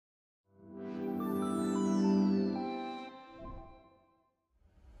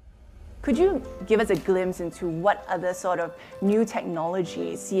Could you give us a glimpse into what other sort of new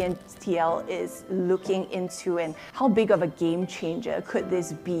technology CATL is looking into, and how big of a game changer could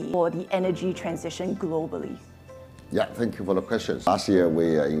this be for the energy transition globally? Yeah, thank you for the questions. Last year,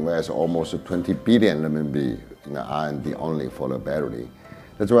 we invested almost 20 billion RMB in R&D only for the battery.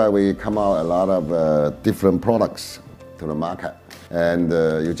 That's why we come out a lot of different products to the market. And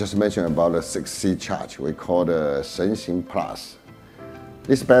you just mentioned about the 6C charge. We call the Shenxing PLUS.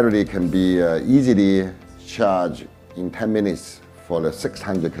 This battery can be easily charged in 10 minutes for the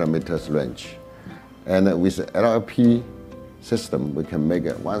 600 kilometers range. And with the LFP system, we can make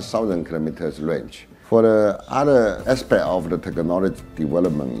it 1,000 kilometers range. For the other aspect of the technology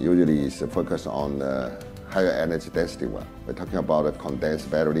development, usually is focused on the higher energy density one. We're talking about a condensed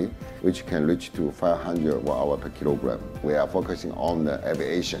battery, which can reach to 500 watt-hour per kilogram. We are focusing on the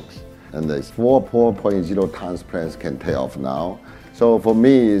aviation. And the 4.0 tons planes can take off now. So for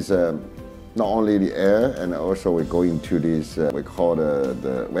me, it's not only the air, and also we go into these, we call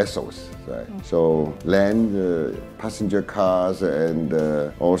the vessels, right? So land, passenger cars, and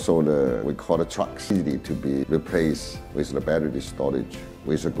also we call the trucks, easy to be replaced with the battery storage,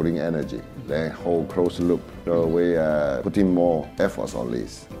 with the green energy, then whole closed loop. So we are putting more efforts on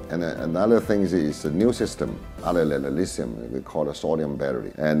this. And another thing is a new system, other than the lithium, we call the sodium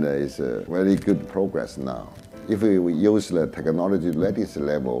battery, and it's a very good progress now. If we use the technology readiness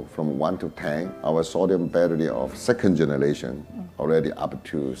level from 1 to 10, our sodium battery of second generation already up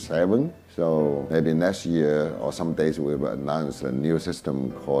to 7. So maybe next year or some days we will announce a new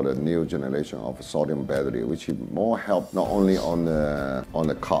system called a new generation of sodium battery, which more help not only on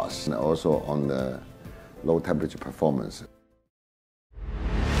the cost and also on the low temperature performance.